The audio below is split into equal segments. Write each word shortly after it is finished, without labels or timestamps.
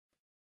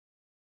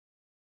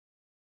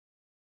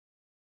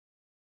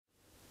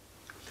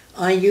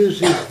I use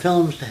these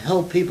films to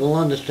help people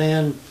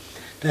understand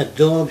that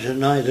dogs are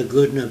neither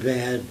good nor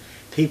bad,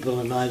 people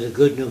are neither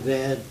good nor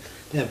bad.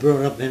 They're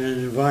brought up in an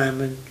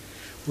environment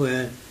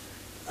where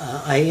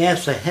I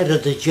asked the head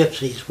of the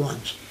gypsies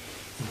once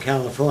in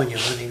California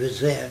when he was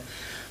there.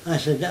 I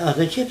said, are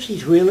the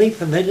gypsies really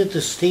permitted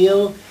to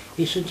steal?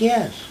 He said,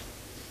 yes.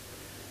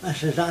 I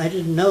said, I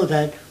didn't know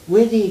that.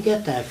 Where do you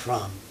get that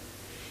from?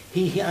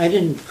 I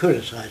didn't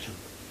criticize him.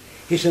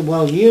 He said,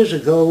 well, years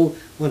ago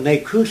when they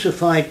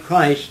crucified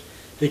Christ,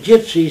 the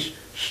gypsies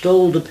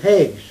stole the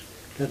pegs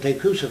that they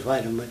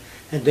crucified him with,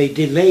 and they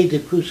delayed the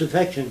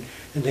crucifixion,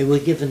 and they were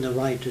given the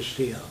right to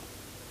steal.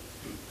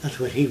 That's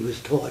what he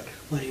was taught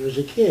when he was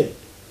a kid.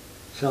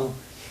 So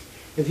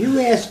if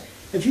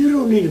you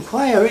don't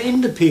inquire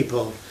into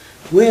people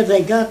where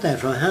they got that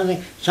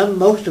from,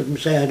 most of them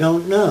say, I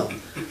don't know.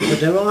 But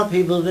there are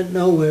people that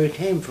know where it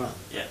came from.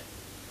 Yeah.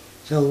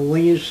 So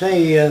when you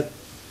say,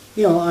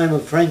 I'm a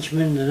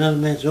Frenchman, another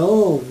man says,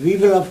 oh,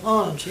 vive la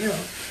France,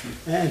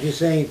 And you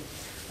say,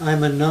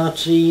 I'm a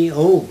Nazi,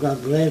 oh,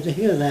 I'm glad to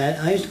hear that.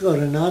 I used to go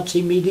to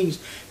Nazi meetings.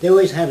 They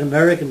always had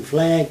American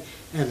flag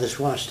and the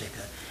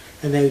swastika.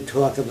 And they would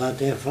talk about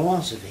their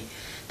philosophy.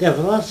 Their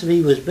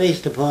philosophy was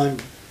based upon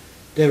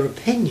their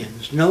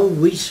opinions, no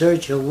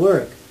research or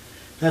work.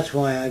 That's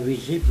why I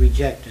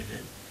rejected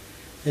it.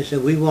 They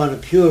said, we want a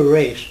pure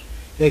race.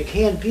 There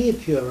can't be a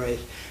pure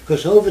race,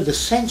 because over the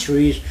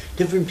centuries,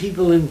 different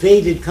people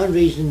invaded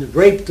countries and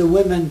raped the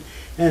women,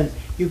 and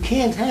you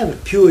can't have a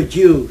pure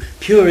Jew,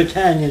 pure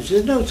Italians.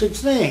 There's no such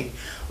thing.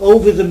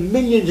 Over the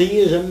millions of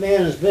years a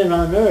man has been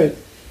on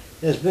earth,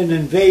 there's been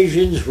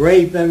invasions,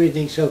 rape,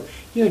 everything, so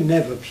you're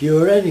never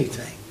pure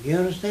anything. You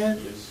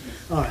understand? Yes.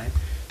 All right.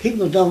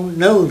 People don't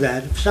know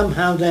that.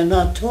 Somehow they're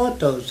not taught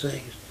those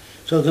things.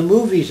 So the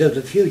movies of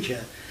the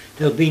future,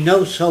 there'll be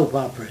no soap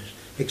operas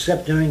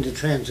except during the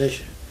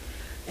transition.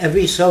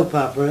 Every soap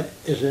opera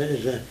is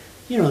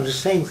the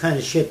same kind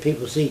of shit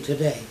people see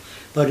today.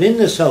 But in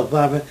the soap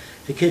opera,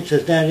 the kid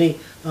says, Daddy,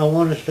 I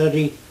want to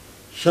study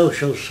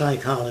social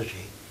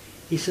psychology.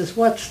 He says,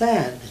 what's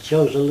that? It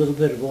shows a little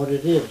bit of what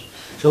it is.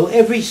 So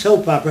every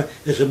soap opera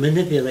is a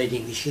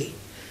manipulating machine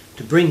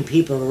to bring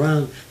people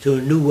around to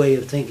a new way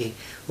of thinking.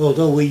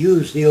 Although we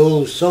use the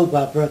old soap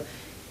opera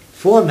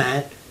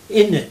format,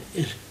 in it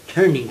is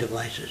turning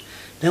devices.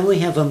 Then we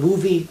have a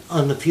movie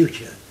on the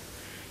future.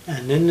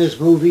 And in this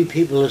movie,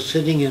 people are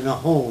sitting in a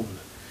home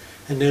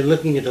and they're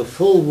looking at a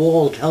full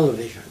wall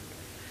television.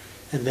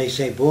 And they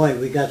say, boy,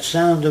 we got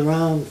sound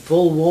around,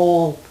 full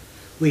wall,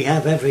 we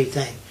have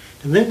everything.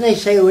 And then they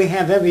say we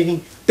have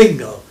everything,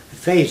 bingo, it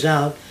fades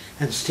out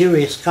and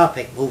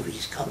stereoscopic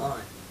movies come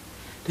on.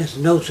 There's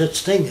no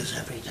such thing as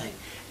everything.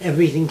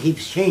 Everything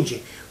keeps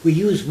changing. We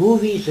use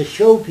movies to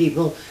show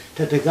people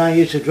that the guy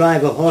used to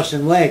drive a horse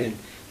and wagon.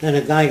 Then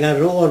a guy got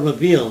an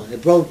automobile.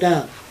 It broke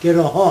down. Get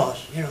a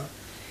horse,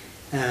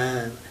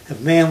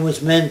 If man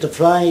was meant to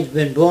fly, he'd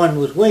been born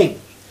with wings.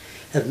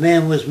 If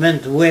man was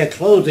meant to wear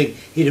clothing,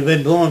 he'd have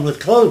been born with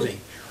clothing.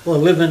 Or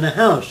live in a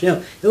house. There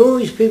are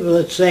always people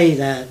that say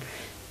that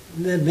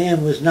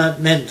man was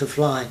not meant to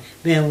fly.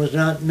 Man was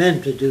not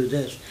meant to do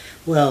this.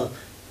 Well,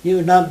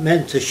 you're not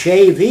meant to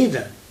shave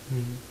either.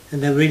 Mm-hmm.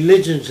 And the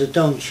religions that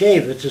don't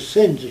shave, it's a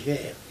sin to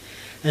shave.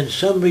 And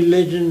some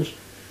religions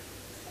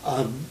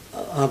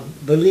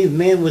believe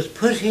man was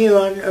put here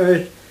on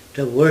earth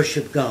to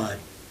worship God.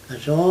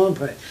 That's all I'm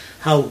praying.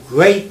 How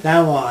great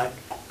thou art.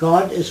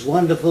 God is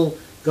wonderful.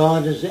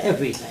 God is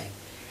everything.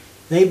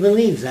 They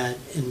believe that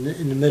in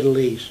the Middle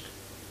East.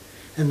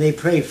 And they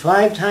pray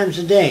 5 times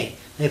a day.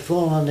 They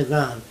fall on the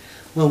ground.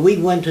 When we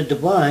went to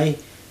Dubai,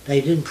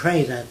 they didn't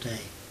pray that day.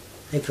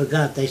 They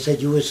forgot. They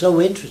said, you were so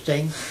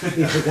interesting,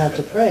 we forgot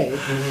to pray.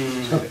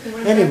 So,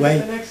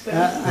 anyway,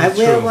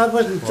 I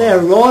wasn't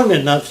there long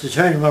enough to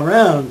turn them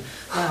around.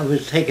 I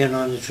was taken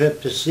on a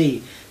trip to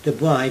see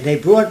Dubai. They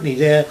brought me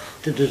there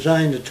to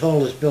design the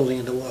tallest building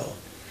in the world.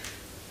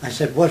 I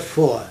said, what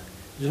for?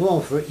 It was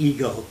all for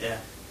ego. Yeah.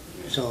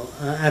 So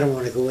I don't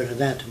want to go into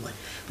that too much.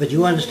 But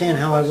you understand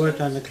how I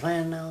worked on the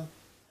Klan now?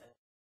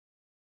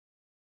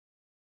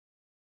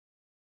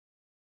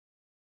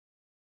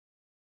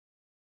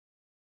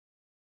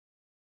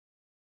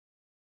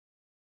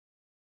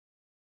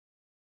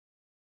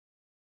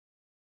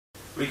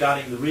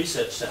 Regarding the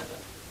research center,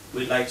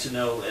 we'd like to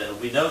know,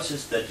 we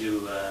noticed that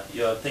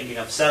you're thinking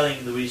of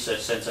selling the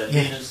research center in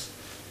Venus,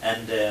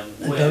 and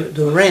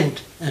the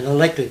rent and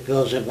electric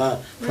bills are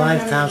about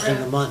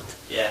 $5,000 a month,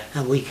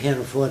 and we can't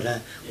afford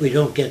that. We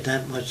don't get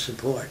that much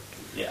support.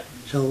 Yeah.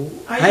 So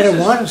I don't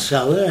want to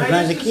sell it. I'd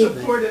rather keep it. I used to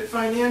support it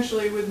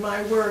financially with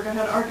my work. I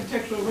had an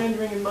architectural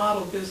rendering and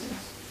model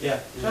business. Yeah.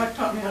 Jacque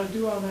taught me how to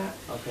do all that.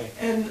 Okay.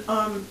 And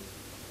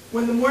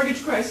when the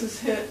mortgage crisis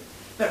hit,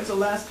 that was the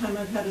last time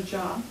I've had a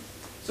job.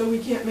 So we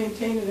can't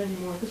maintain it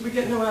anymore because we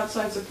get no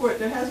outside support.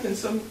 There has been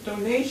some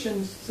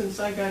donations since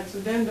I got its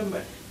addendum,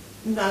 but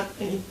not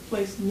any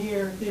place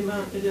near the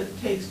amount that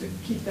it takes to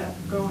keep that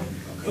going.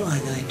 Well,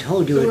 I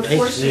told you So it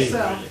takes me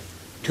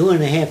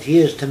 2.5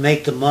 years to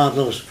make the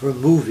models for a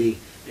movie,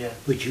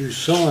 which you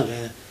saw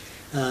there.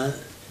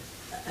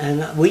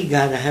 And we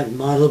got to have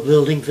model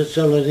building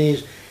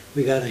facilities.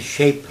 We got to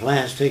shape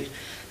plastics,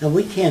 and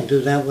we can't do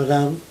that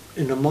without,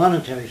 in the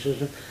monetary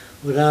system,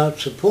 without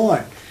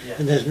support. Yeah.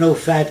 And there's no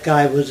fat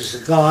guy with a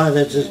cigar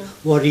that says, Yeah.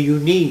 "What do you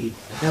need?"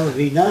 That would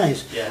be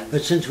nice. Yeah.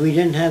 But since we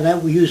didn't have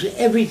that, we used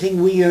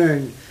everything we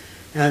earned.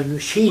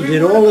 And she We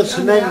did all the worked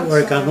on the cement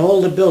work on outside.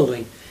 all the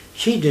building.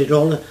 She did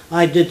all the,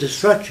 I did the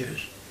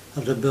structures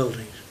of the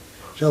buildings.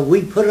 So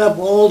we put up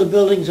all the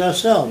buildings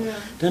ourselves. Yeah.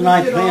 Then We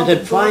I did all planted the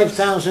books.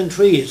 5,000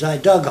 trees. I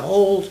dug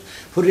holes,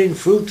 put in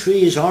fruit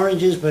trees,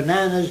 oranges,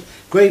 bananas,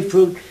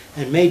 grapefruit,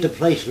 and made the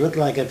place look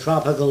like a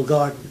tropical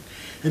garden.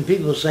 And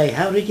people say,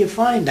 "How did you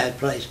find that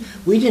place?"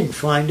 We didn't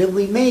find it,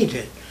 we made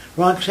it.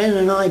 Roxanne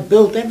and I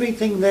built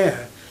everything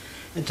there.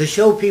 And to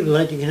show people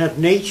that you can have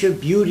nature,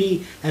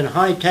 beauty, and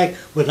high tech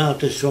without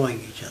destroying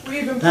each other. We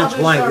even That's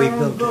published why our we own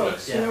built it.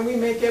 books. Yeah. You know, we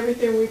make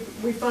everything,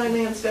 we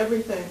financed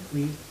everything.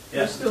 We,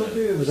 Yeah. We still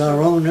do. with so-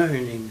 our own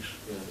earnings.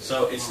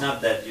 So it's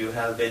not that you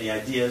have any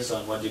ideas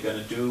on what you're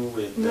going to do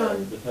with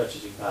None. the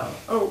purchasing power.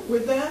 Oh,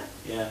 with that?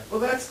 Yeah. Well,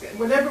 that's,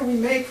 whatever we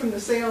make from the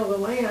sale of the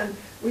land,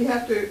 we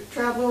have to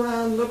travel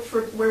around, look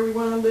for where we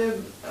want to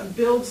live,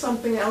 build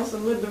something else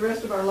and live the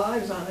rest of our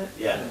lives on it.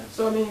 Yeah.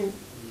 So, I mean,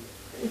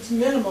 it's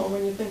minimal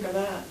when you think of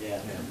that. Yeah.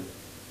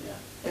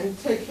 And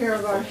take care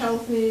of our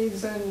health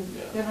needs and,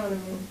 you know what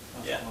I mean?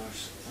 Yeah.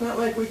 It's not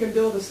like we can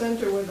build a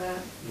center with that.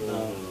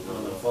 No,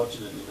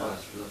 unfortunately not.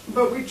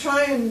 But we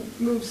try and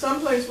move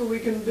someplace where we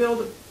can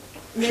build,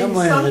 maybe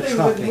Somewhere in the something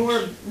with tropics, more,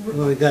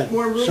 where we got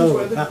more rooms solar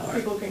where the power.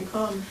 people can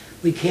come.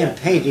 We can't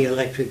pay the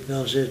electric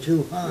bills, they're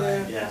too high.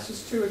 Yeah, Yeah. it's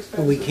just too expensive.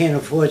 But we can't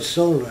afford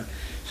solar.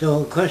 So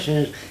the question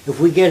is, if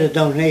we get a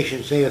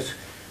donation, say of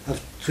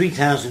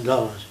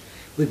 $3,000,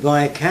 we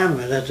buy a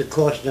camera, that's the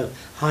cost of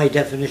high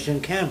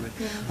definition camera.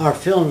 Yeah. Our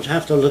films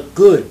have to look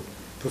good,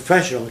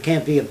 professional. It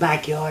can't be a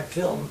backyard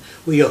film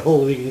where you're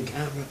holding a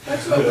camera.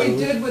 That's what we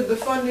did with the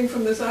funding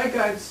from the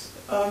Zeitgeist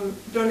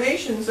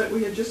donations that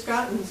we had just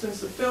gotten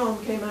since the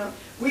film came out.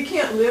 We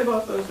can't live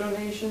off those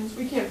donations.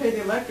 We can't pay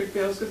the electric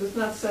bills because it's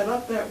not set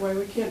up that way.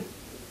 We can't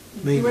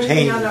do Maintain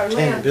anything on the our 10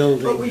 land.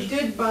 buildings. But we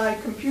did buy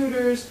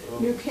computers,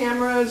 new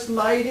cameras,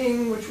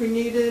 lighting, which we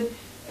needed,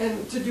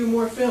 and to do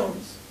more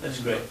films. That's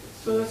great.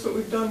 So that's what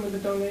we've done with the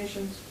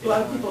donations. A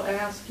lot of people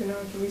ask, you know,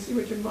 can we see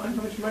what how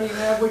much money you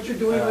have, what you're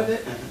doing with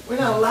it? We're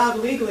not allowed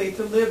legally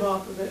to live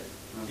off of it.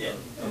 Yeah.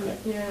 And,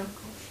 yeah.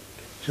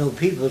 So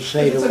people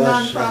say It's to a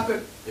us,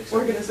 nonprofit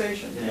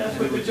organization. Yeah. That's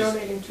We what we're would just-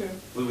 donating to.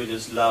 We would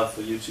just love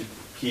for you to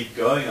keep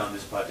going on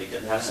this project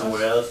and have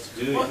somewhere else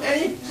to do Well, it.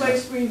 any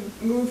place we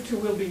move to,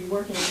 we'll be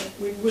working on it.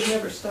 We would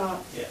never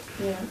stop. Yeah.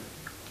 Yeah.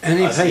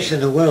 any I place see.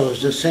 in the world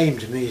is the same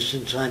to me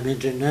since I'm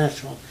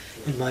international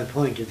in my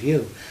point of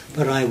view.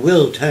 But I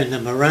will turn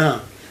them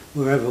around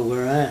wherever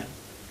we're at.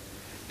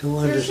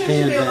 To There seems to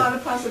understand be a lot that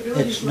of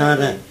possibilities. it's not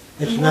lately,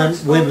 it's and more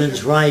not women's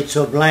exposure. rights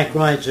or black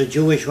rights or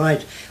Jewish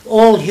rights.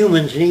 All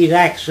humans need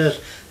access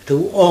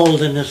to all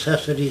the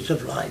necessities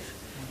of life.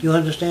 Do you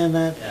understand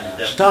that? Yeah,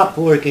 definitely. Stop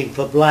working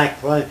for black,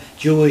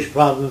 Jewish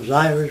problems,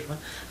 Irish.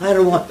 I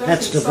don't want. It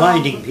That's doesn't solve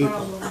dividing the people.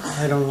 problem.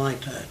 I don't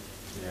like that.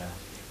 Yeah.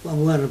 Well,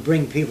 we want to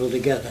bring people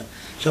together.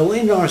 So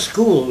in our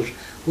schools,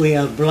 we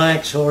have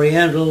blacks,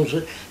 Orientals,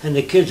 and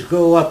the kids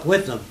grow up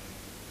with them.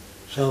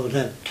 So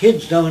the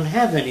kids don't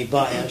have any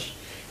bias.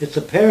 It's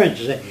the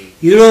parents that say,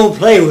 "You don't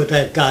play with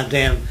that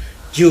goddamn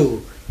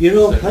Jew. You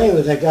don't play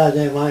with that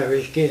goddamn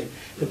Irish kid."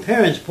 The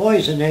parents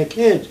poison their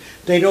kids.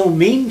 They don't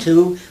mean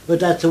to, but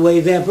that's the way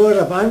they're brought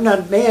up. I'm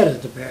not mad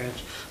at the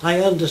parents.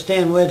 I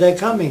understand where they're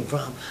coming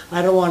from.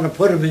 I don't want to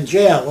put them in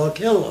jail or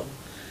kill them.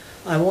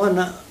 I want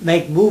to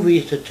make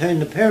movies to turn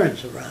the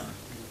parents around,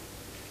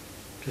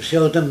 to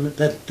show them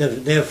that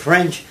they're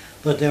French,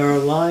 but they're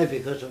alive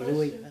because of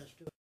Louis.